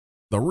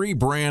The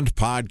Rebrand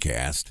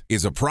Podcast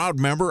is a proud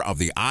member of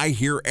the I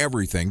Hear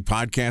Everything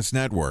Podcast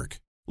Network.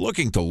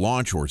 Looking to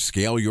launch or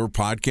scale your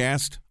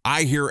podcast?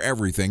 I Hear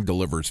Everything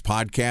delivers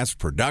podcast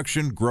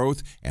production,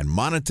 growth, and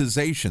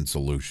monetization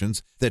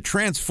solutions that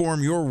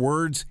transform your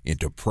words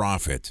into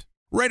profit.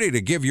 Ready to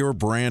give your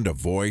brand a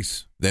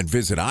voice? Then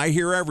visit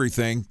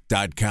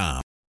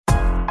iheareverything.com.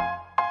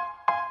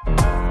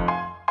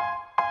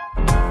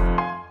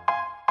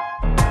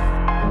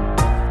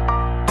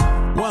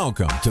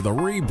 Welcome to the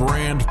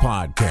Rebrand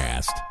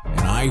Podcast, an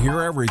I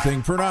Hear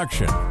Everything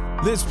production.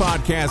 This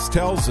podcast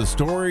tells the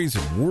stories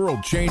of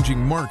world-changing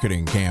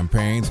marketing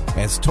campaigns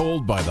as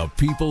told by the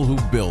people who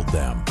build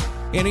them.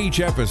 In each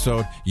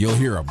episode, you'll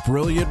hear a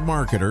brilliant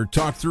marketer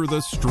talk through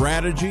the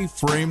strategy,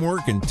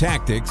 framework, and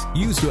tactics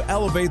used to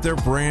elevate their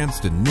brands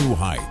to new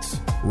heights.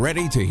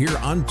 Ready to hear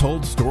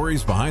untold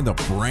stories behind the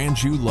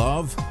brands you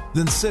love?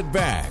 Then sit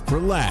back,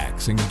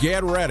 relax, and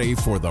get ready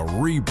for the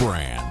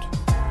rebrand.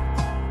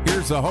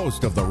 Here's the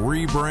host of the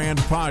Rebrand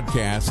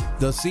Podcast,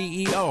 the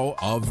CEO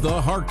of the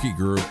Harkey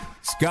Group,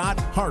 Scott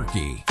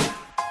Harkey.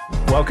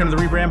 Welcome to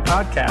the Rebrand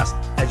Podcast.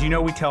 As you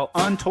know, we tell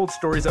untold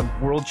stories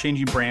of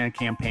world-changing brand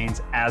campaigns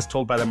as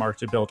told by the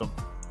marketers who built them.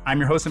 I'm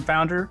your host and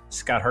founder,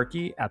 Scott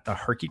Harkey at the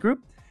Harkey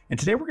Group. And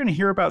today we're going to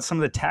hear about some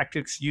of the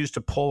tactics used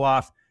to pull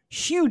off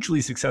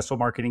hugely successful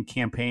marketing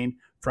campaign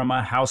from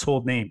a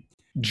household name.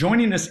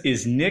 Joining us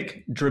is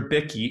Nick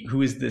Drabicky,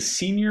 who is the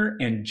Senior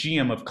and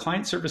GM of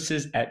Client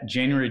Services at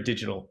January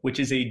Digital, which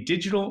is a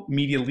digital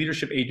media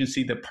leadership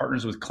agency that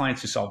partners with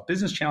clients who solve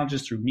business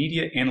challenges through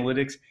media,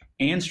 analytics,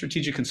 and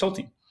strategic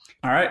consulting.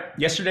 All right,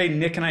 yesterday,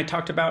 Nick and I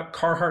talked about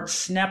Carhartt's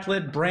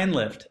SnapLid brand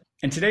lift.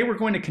 And today we're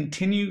going to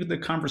continue the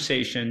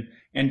conversation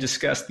and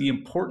discuss the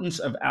importance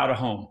of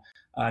out-of-home.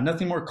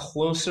 Nothing more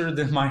closer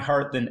than my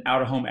heart than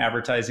out-of-home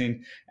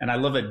advertising. And I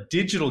love a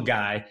digital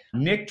guy.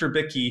 Nick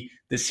Drabicky,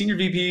 the Senior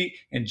VP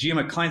and GM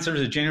at Client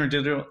Services at January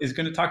Digital, is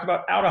going to talk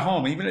about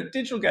out-of-home. Even a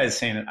digital guy is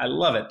saying it. I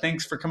love it.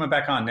 Thanks for coming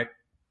back on, Nick.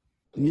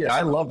 Yeah,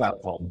 I love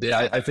out-of-home.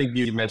 Yeah, I think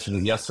you mentioned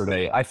it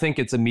yesterday. I think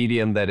it's a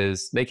medium that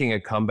is making a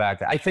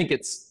comeback. I think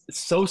it's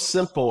so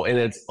simple in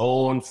its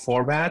own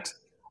format.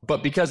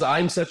 But because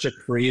I'm such a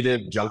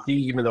creative junkie,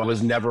 even though I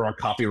was never a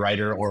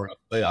copywriter or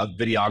a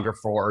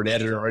videographer or an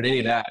editor or any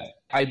of that,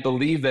 I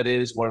believe that it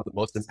is one of the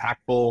most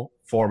impactful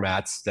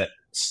formats that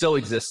still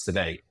exists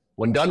today.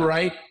 When done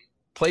right,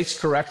 placed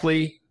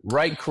correctly,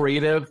 right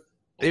creative,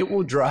 it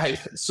will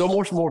drive so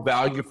much more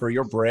value for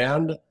your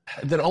brand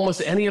than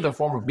almost any other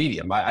form of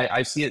medium.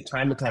 I see it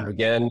time and time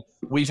again.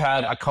 We've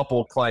had a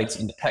couple of clients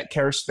in the pet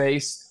care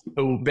space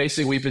who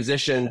basically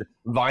positioned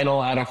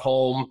vinyl out of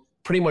home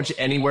pretty much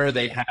anywhere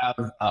they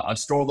have a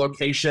store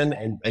location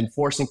and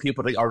forcing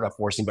people to, or not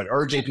forcing, but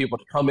urging people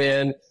to come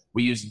in.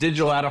 We use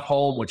digital out of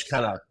home, which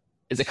kind of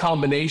is a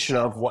combination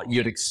of what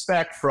you'd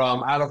expect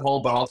from out of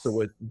home, but also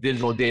with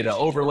digital data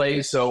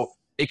overlays. So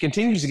it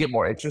continues to get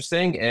more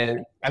interesting.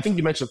 And I think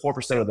you mentioned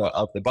 4%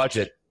 of the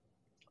budget.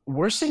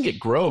 We're seeing it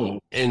grow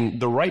in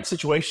the right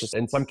situations,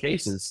 in some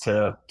cases,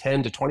 to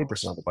 10 to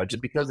 20% of the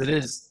budget because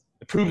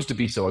it proves to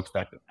be so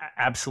effective.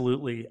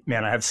 Absolutely.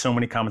 Man, I have so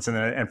many comments in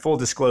that. And full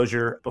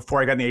disclosure,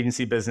 before I got in the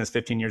agency business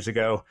 15 years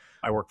ago,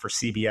 I worked for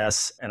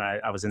CBS and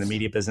I was in the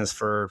media business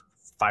for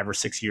 5 or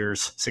 6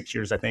 years, 6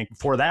 years, I think.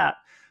 Before that,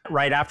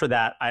 right after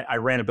that, I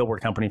ran a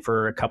billboard company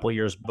for a couple of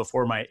years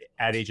before my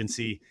ad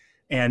agency.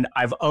 And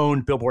I've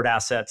owned billboard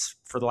assets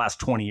for the last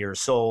 20 years,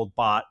 sold,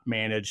 bought,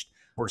 managed.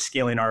 We're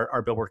scaling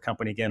our billboard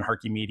company again,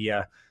 Harkey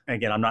Media. And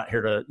again, I'm not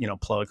here to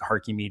plug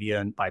Harkey Media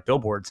and buy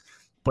billboards.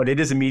 But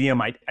it is a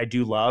medium I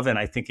do love, and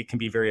I think it can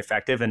be very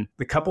effective. And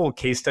the couple of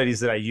case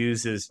studies that I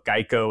use is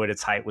Geico at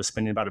its height was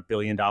spending about $1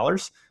 billion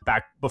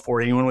back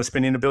before anyone was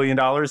spending $1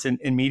 billion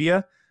in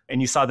media.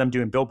 And you saw them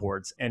doing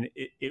billboards. And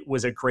it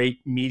was a great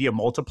media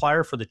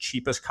multiplier for the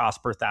cheapest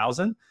cost per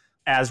thousand.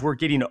 As we're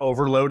getting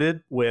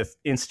overloaded with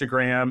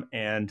Instagram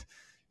and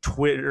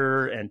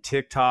Twitter and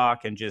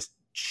TikTok and just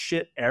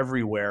shit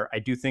everywhere, I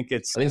do think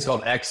it's... I think it's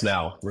called X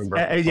now. Remember?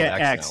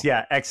 X.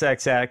 Yeah,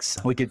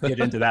 XXX. We could get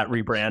into that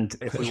rebrand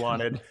if we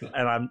wanted.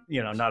 And I'm,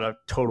 not a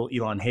total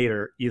Elon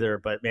hater either,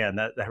 but man,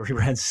 that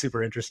rebrand's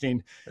super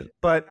interesting.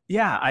 But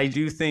yeah, I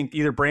do think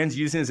either brands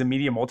using it as a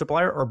media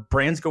multiplier or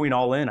brands going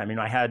all in. I mean,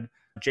 I had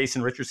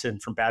Jason Richardson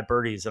from Bad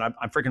Birdies, and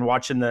I'm freaking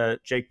watching the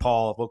Jake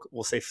Paul,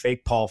 we'll say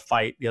fake Paul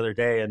fight the other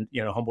day, and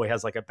homeboy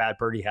has like a Bad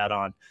Birdie hat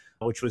on,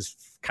 which was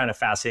kind of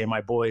fascinating.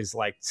 My boy's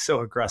like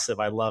so aggressive.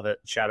 I love it.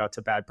 Shout out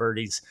to Bad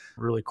Birdies,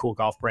 really cool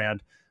golf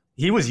brand.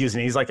 He was using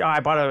it. He's like, I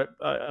bought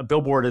a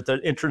billboard at the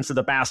entrance of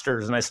the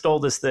Masters and I stole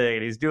this thing.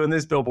 And he's doing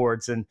these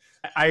billboards. And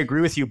I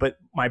agree with you. But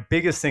my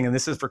biggest thing, and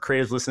this is for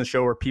creatives listening to the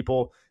show or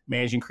people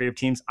managing creative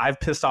teams, I've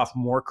pissed off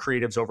more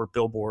creatives over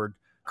billboard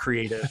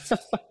creative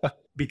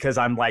because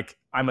I'm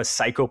a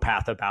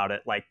psychopath about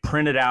it. Like,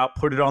 print it out,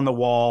 put it on the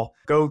wall,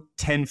 go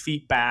 10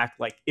 feet back.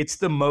 Like, it's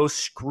the most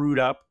screwed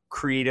up,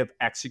 creative,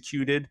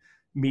 executed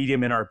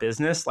medium in our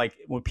business. Like,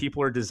 when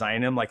people are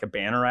designing them like a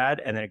banner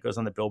ad and then it goes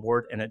on the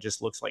billboard and it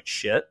just looks like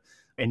shit.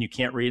 and you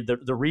can't read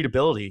the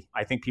readability.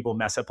 I think people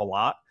mess up a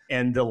lot.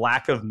 And the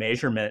lack of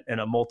measurement in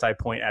a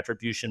multi-point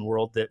attribution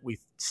world that we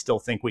still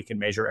think we can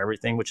measure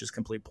everything, which is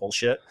complete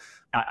bullshit.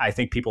 I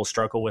think people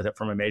struggle with it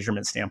from a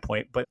measurement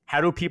standpoint. But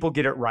how do people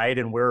get it right,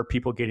 and where are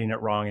people getting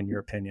it wrong, in your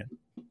opinion?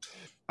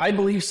 I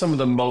believe some of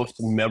the most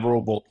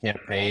memorable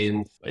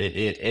campaigns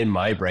in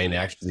my brain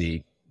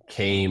actually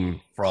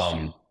came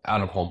from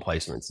out-of-home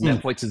placements.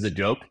 Netflix is a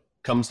joke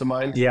comes to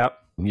mind. Yeah.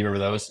 You remember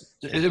those?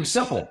 It was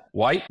simple.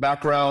 White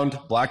background,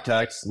 black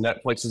text,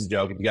 Netflix is a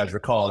joke. If you guys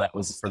recall, that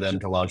was for them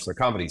to launch their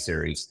comedy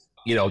series.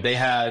 You know, they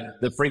had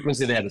the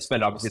frequency they had to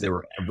spend. Obviously, they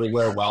were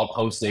everywhere, wild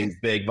postings,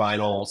 big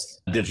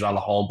vinyls, digital on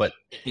the home, but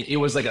it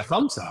was like a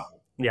thumbs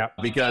up. Yeah.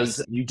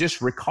 Because you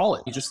just recall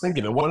it. You just think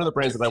of it. One of the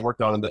brands that I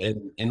worked on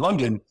in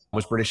London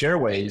was British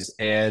Airways,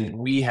 and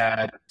we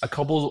had a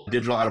couple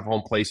digital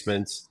out-of-home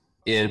placements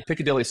in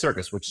Piccadilly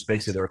Circus, which is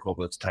basically their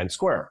equivalent to Times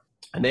Square.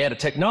 And they had a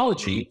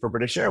technology for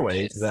British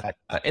Airways that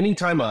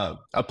anytime a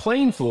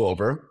plane flew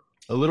over,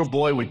 a little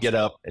boy would get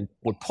up and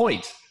would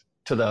point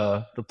to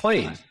the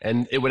plane,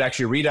 and it would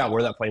actually read out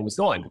where that plane was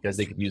going because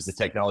they could use the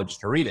technology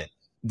to read it.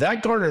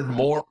 That garnered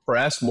more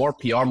press, more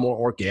PR, more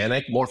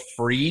organic, more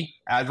free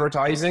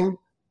advertising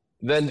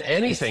than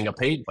anything a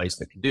paid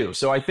placement could do.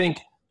 So I think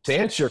to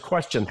answer your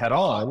question head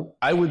on,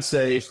 I would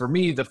say for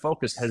me, the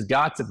focus has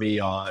got to be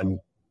on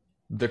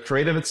the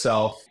creative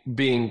itself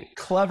being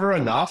clever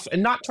enough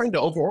and not trying to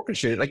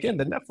over-orchestrate it. Again,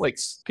 the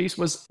Netflix piece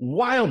was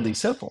wildly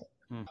simple.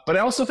 But I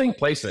also think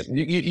placement,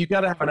 you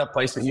got to have enough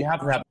placement. You have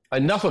to have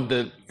enough of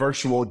the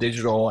virtual,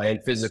 digital, and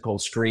physical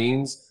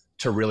screens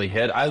to really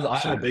hit. I'm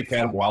a big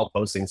fan of wild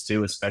postings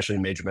too, especially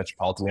in major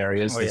metropolitan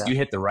areas. If you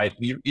hit the right,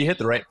 you hit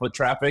the right foot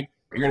traffic,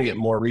 you're going to get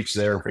more reach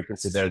there and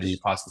frequency there than you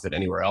possibly could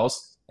anywhere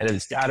else. And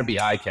it's got to be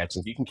eye-catching.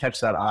 If you can catch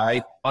that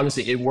eye,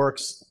 honestly, it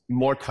works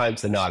more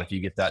times than not if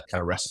you get that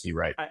kind of recipe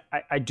right.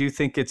 I do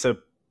think it's a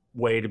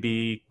way to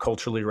be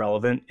culturally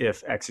relevant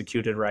if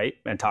executed right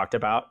and talked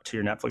about. To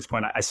your Netflix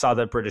point, I saw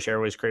the British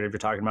Airways creative you're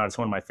talking about. It's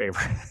one of my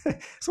favorite.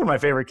 It's one of my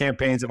favorite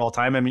campaigns of all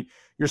time. I mean,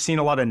 you're seeing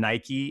a lot of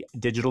Nike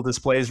digital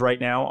displays right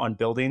now on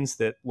buildings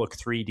that look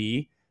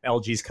 3D.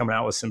 LG's coming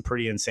out with some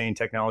pretty insane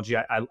technology.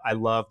 I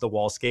love the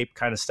wallscape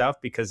kind of stuff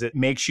because it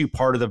makes you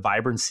part of the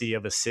vibrancy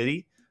of a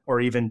city, or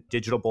even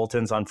digital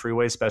bulletins on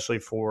freeways, especially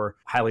for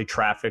highly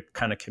trafficked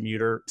kind of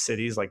commuter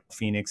cities like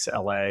Phoenix,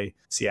 LA,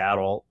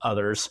 Seattle,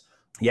 others.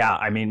 Yeah,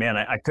 I mean, man,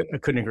 I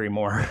couldn't agree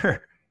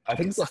more. I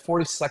think it's the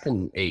 42nd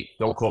and 8th.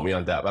 Don't quote me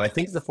on that, but I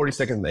think it's the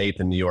 42nd and 8th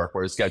in New York,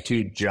 where it's got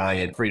two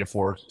giant 3 to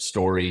 4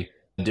 story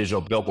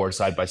digital billboards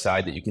side by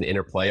side that you can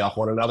interplay off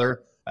one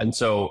another. And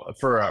so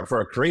for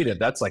a creative,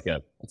 that's like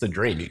it's a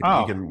dream. You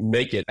can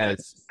make it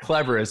as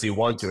clever as you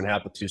want to and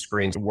have the two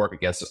screens work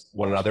against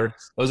one another.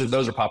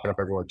 Those are popping up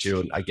everywhere too.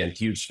 And again,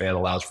 huge fan,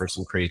 allows for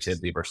some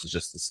creativity versus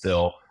just the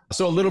still.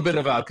 So a little bit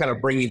of kind of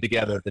bringing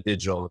together the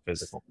digital and the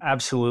physical.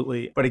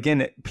 Absolutely. But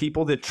again,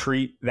 people that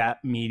treat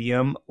that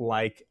medium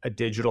like a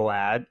digital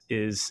ad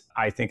is,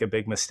 I think, a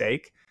big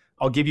mistake.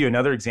 I'll give you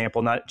another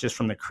example, not just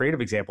from the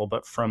creative example,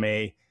 but from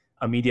a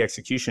media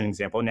execution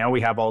example. Now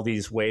we have all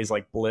these ways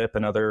like Blip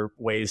and other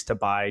ways to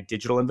buy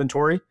digital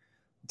inventory.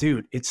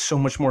 Dude, it's so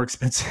much more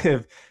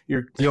expensive.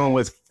 You're dealing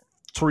with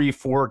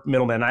 3-4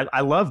 middlemen. I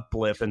love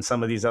Blip and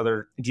some of these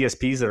other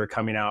DSPs that are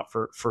coming out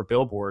for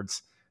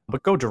billboards,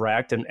 but go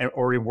direct and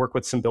or work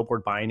with some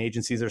billboard buying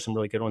agencies. There's some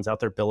really good ones out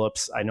there.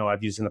 Billups, I know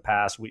I've used in the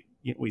past. We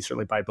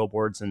certainly buy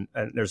billboards, and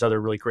there's other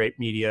really great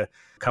media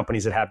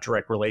companies that have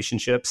direct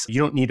relationships.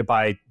 You don't need to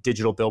buy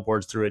digital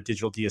billboards through a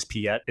digital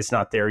DSP yet. It's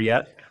not there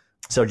yet.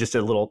 So just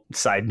a little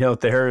side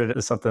note there.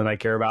 It's something I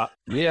care about.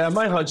 Yeah,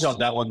 my hunch on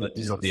that one, the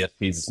digital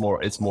DSPs,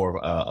 it's more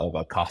of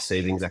a cost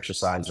savings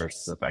exercise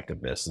versus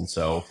effectiveness. And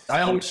so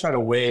I always try to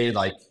weigh,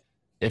 like,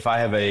 if I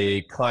have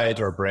a client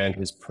or a brand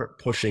who's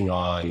pushing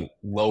on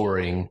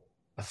lowering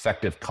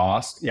effective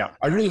cost,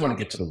 I really want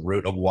to get to the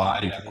root of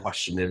why that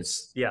question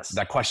is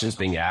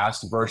being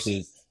asked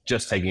versus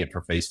just taking it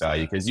for face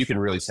value, because you can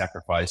really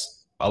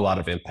sacrifice a lot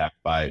of impact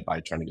by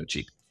trying to go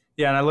cheap.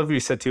 Yeah, and I love what you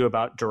said too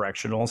about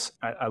directionals.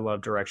 I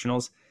love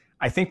directionals.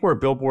 I think where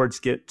billboards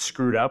get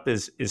screwed up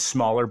is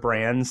smaller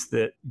brands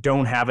that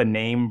don't have a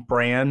name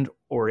brand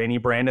or any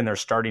brand, and they're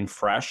starting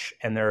fresh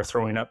and they're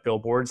throwing up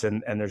billboards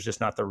and there's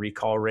just not the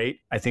recall rate.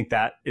 I think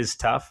that is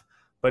tough.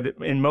 But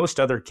in most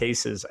other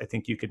cases, I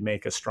think you could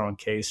make a strong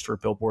case for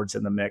billboards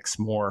in the mix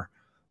more.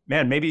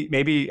 Man,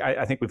 maybe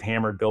I think we've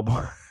hammered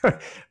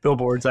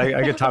billboards.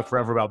 I could talk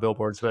forever about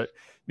billboards, but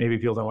maybe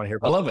people don't want to hear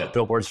about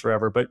billboards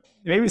forever. But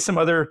maybe some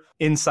other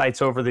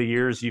insights over the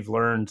years you've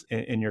learned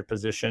in your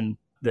position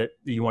that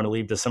you want to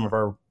leave to some of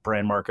our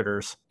brand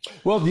marketers.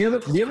 Well, the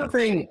other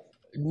thing,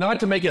 not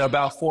to make it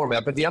about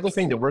format, but the other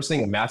thing that we're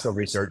seeing a massive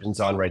resurgence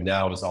on right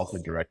now is also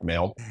direct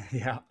mail.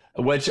 Yeah.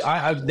 Which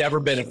I've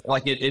never been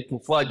like. It can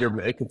flood your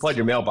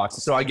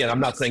mailboxes. So again, I'm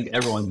not saying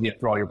everyone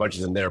throw all your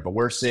budget in there, but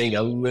we're seeing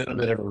a little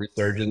bit of a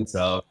resurgence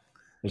of.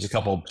 There's a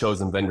couple of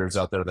chosen vendors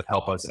out there that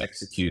help us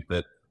execute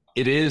that.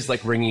 It is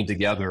like bringing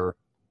together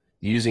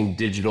using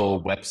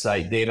digital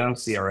website data,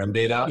 CRM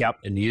data,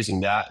 and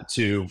using that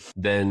to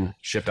then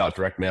ship out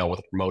direct mail with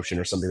a promotion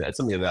or something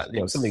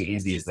something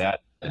easy as that.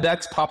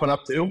 That's popping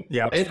up too.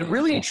 Yeah. And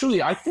really and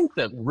truly, I think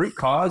the root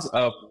cause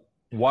of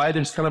why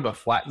there's kind of a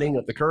flattening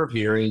of the curve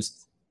here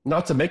is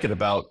not to make it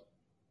about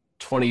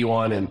 20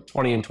 and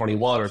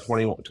 21 or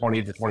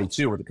 20 to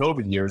 22 were the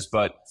COVID years,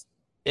 but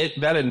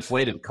that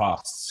inflated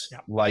costs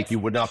like you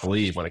would not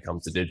believe when it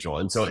comes to digital.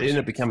 And so it ended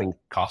up becoming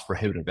cost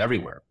prohibitive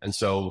everywhere. And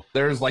so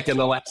there's like an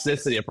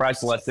elasticity, a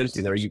price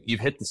elasticity there. You've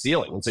hit the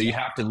ceiling. And so you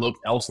have to look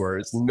elsewhere.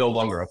 It's no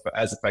longer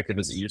as effective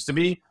as it used to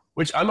be,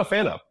 which I'm a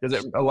fan of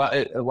because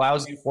it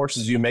allows you,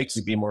 forces you, makes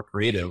you be more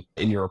creative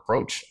in your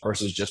approach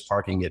versus just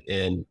parking it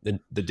in the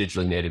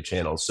digitally native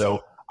channels. So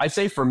I'd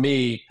say for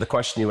me, the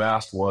question you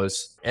asked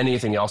was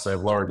anything else I've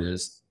learned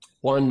is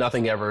one,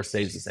 nothing ever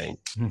stays the same.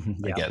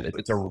 Again,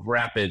 it's a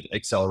rapid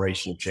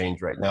acceleration of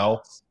change right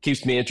now.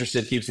 Keeps me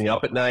interested, keeps me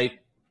up at night,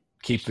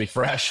 keeps me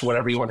fresh,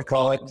 whatever you want to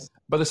call it.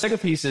 But the second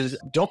piece is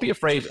don't be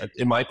afraid.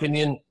 In my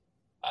opinion,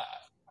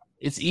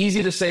 it's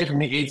easy to say from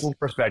the agent's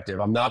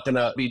perspective. I'm not going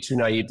to be too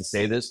naive to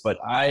say this, but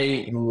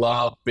I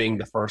love being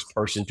the first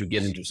person to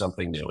get into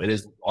something new. It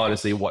is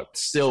honestly what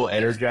still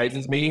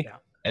energizes me.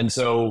 And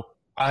so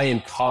I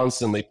am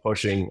constantly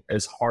pushing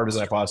as hard as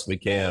I possibly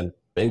can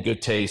in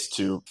good taste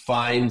to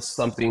find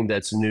something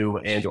that's new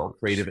and or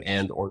creative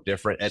and or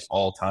different at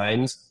all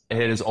times.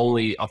 And it has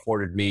only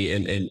afforded me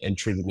and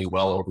treated me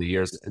well over the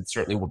years. It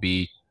certainly will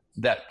be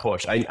that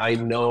push. I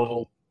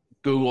know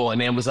Google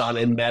and Amazon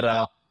and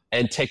Meta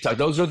and TikTok,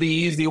 those are the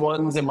easy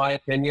ones in my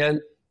opinion.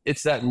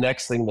 It's that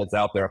next thing that's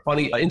out there.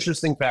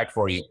 Interesting fact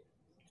for you.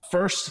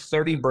 First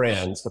 30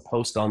 brands to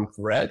post on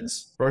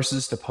Threads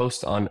versus to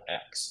post on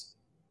X.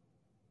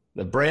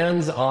 The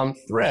brands on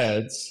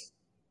Threads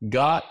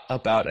got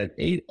about an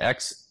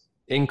 8x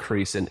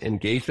increase in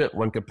engagement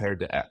when compared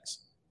to X.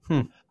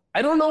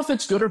 I don't know if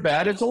it's good or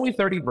bad. It's only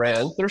 30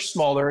 brands. They're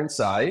smaller in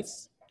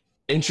size.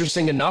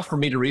 Interesting enough for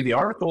me to read the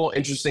article.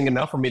 Interesting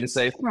enough for me to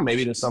say,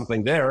 maybe there's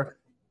something there.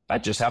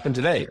 That just happened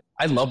today.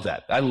 I love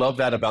that. I love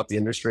that about the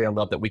industry. I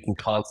love that we can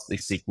constantly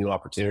seek new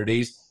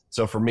opportunities.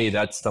 So for me,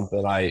 that's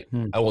something I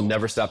will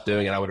never stop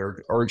doing. And I would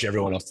urge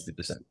everyone else to do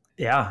the same.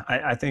 Yeah,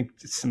 I think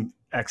some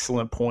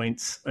excellent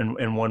points.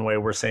 In one way,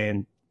 we're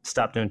saying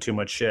stop doing too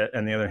much shit.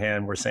 And the other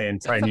hand, we're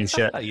saying try new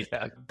shit.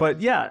 But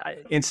yeah,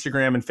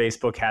 Instagram and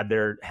Facebook had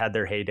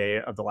their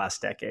heyday of the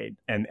last decade,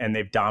 and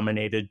they've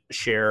dominated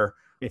share.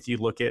 If you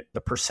look at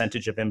the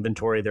percentage of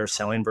inventory they're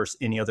selling versus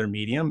any other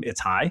medium, it's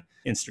high.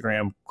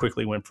 Instagram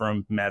quickly went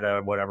from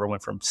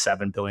went from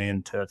 7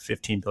 billion to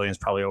 15 billion. It's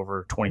probably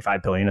over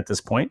 25 billion at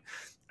this point.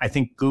 I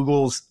think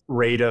Google's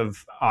rate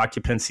of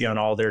occupancy on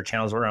all their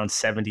channels are around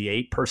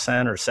 78%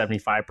 or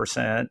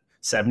 75%,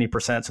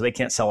 70%. So they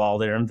can't sell all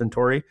their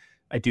inventory.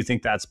 I do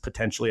think that's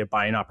potentially a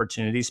buying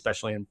opportunity,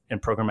 especially in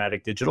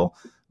programmatic digital.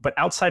 But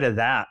outside of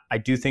that, I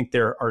do think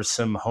there are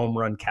some home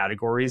run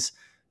categories.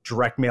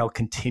 Direct mail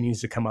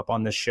continues to come up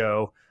on the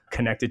show,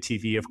 connected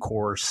TV, of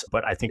course.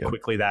 But I think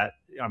quickly the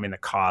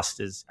cost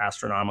is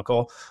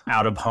astronomical.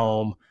 Out of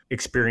home,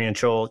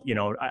 experiential,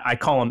 I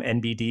call them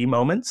NBD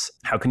moments.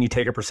 How can you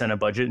take a percent of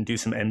budget and do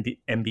some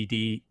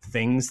NBD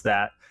things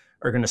that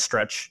are going to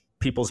stretch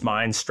people's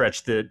minds,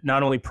 stretch the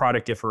not only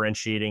product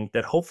differentiating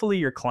that hopefully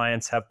your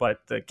clients have, but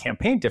the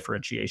campaign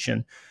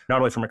differentiation, not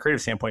only from a creative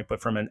standpoint, but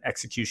from an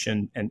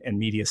execution and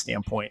media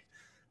standpoint.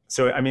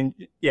 So,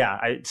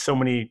 so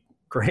many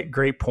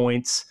great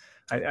points.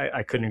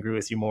 I couldn't agree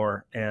with you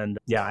more. And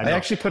I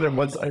actually put in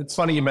it's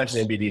funny you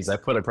mentioned NBDs. I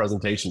put a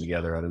presentation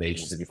together at an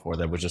agency before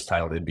that was just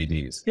titled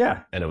NBDs.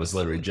 Yeah. And it was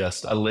literally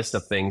just a list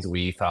of things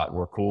we thought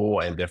were cool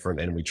and different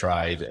and we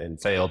tried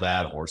and failed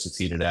at or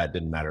succeeded at,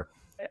 didn't matter.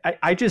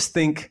 I just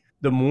think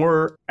the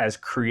more as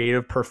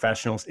creative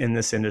professionals in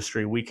this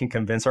industry, we can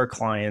convince our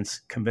clients,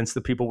 convince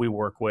the people we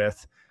work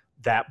with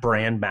that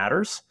brand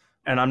matters.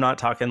 And I'm not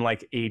talking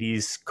like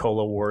 80s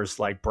Cola Wars,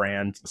 like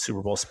brand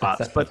Super Bowl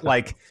spots, but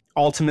like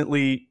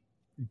ultimately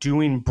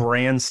doing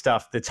brand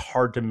stuff that's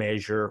hard to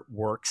measure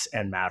works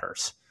and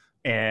matters.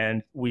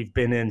 And we've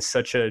been in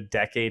such a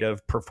decade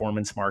of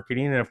performance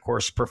marketing. And of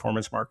course,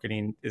 performance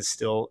marketing is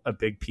still a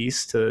big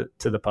piece to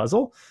the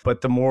puzzle. But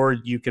the more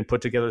you can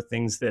put together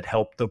things that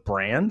help the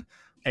brand,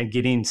 and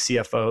getting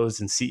CFOs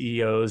and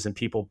CEOs and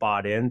people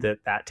bought in,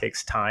 that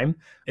takes time.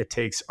 It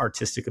takes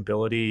artistic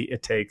ability.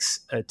 It takes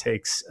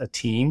a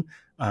team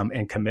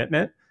and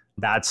commitment.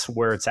 That's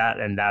where it's at.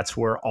 And that's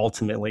where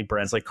ultimately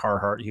brands like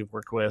Carhartt you've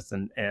worked with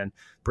and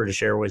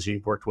British Airways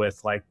you've worked with,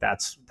 like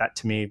that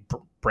to me,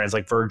 brands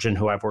like Virgin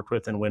who I've worked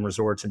with and Wynn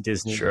Resorts and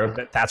Disney,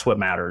 that's what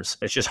matters.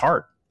 It's just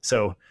hard.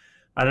 So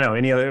I don't know,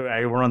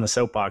 we're on the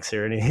soapbox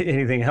here.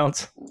 Anything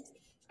else?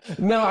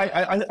 No,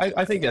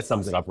 I think that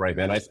sums it up right,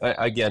 man.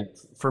 Again,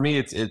 for me,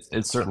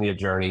 it's certainly a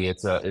journey.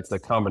 It's a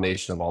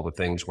combination of all the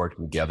things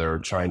working together,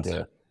 trying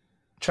to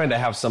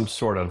have some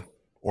sort of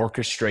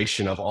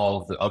orchestration of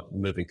all of the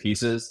moving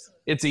pieces.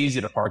 It's easy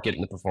to park it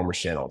in the performance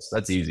channels.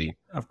 That's easy,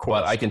 of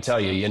course. But I can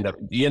tell you end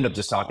up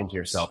just talking to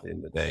yourself at the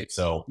end of the day.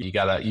 So you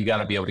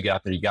gotta be able to get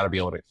out there. You gotta be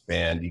able to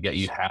expand.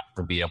 You have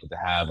to be able to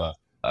have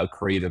a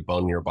creative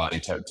bone in your body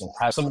to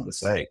have something to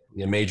say.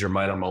 Major,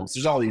 minor moments.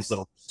 There's all these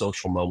little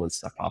social moments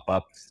that pop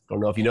up. Don't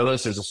know if you know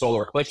this. There's a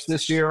solar eclipse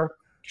this year. I'm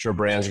sure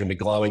brands are going to be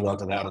glowing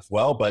onto that as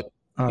well, but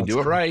you do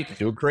it right,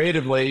 do it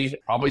creatively,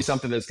 probably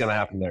something that's going to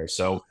happen there.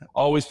 So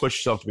always push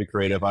yourself to be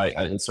creative.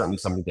 It's certainly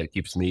something that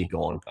keeps me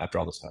going after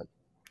all this time.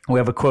 We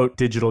have a quote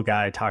digital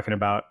guy talking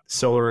about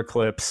solar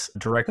eclipse,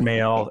 direct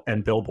mail,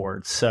 and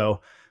billboards.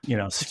 So,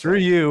 screw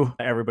you,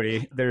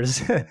 everybody.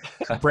 There's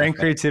brand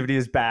creativity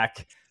is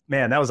back.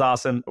 Man, that was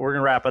awesome. We're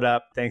going to wrap it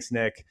up. Thanks,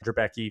 Nick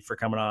Drabicky, for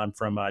coming on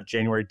from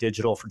January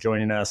Digital, for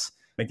joining us.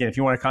 Again, if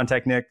you want to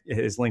contact Nick,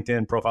 his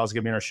LinkedIn profile is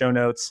going to be in our show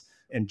notes,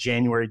 and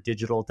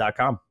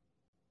januarydigital.com.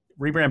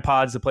 Rebrand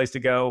Pod's the place to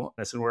go.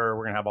 This is where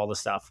we're going to have all this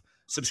stuff.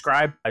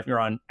 Subscribe if you're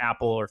on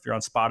Apple or if you're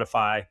on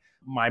Spotify.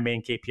 My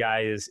main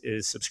KPI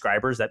is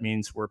subscribers. That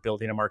means we're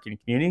building a marketing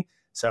community.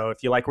 So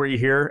if you like what you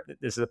hear,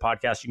 this is a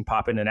podcast you can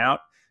pop in and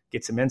out,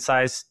 get some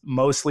insights.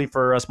 Mostly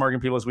for us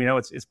marketing people, as we know,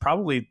 it's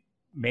probably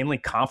mainly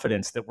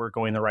confidence that we're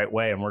going the right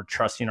way and we're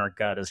trusting our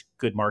gut as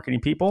good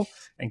marketing people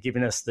and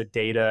giving us the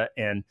data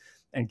and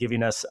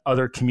giving us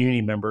other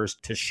community members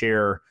to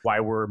share why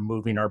we're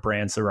moving our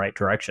brands the right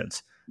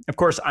directions. Of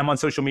course, I'm on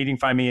social media. You can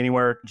find me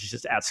anywhere.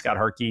 Just at Scott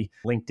Harkey.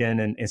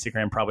 LinkedIn and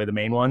Instagram, probably the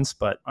main ones,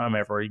 but I'm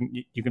everywhere.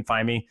 You can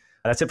find me.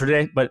 That's it for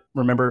today. But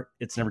remember,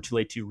 it's never too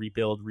late to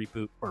rebuild,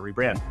 reboot, or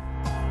rebrand.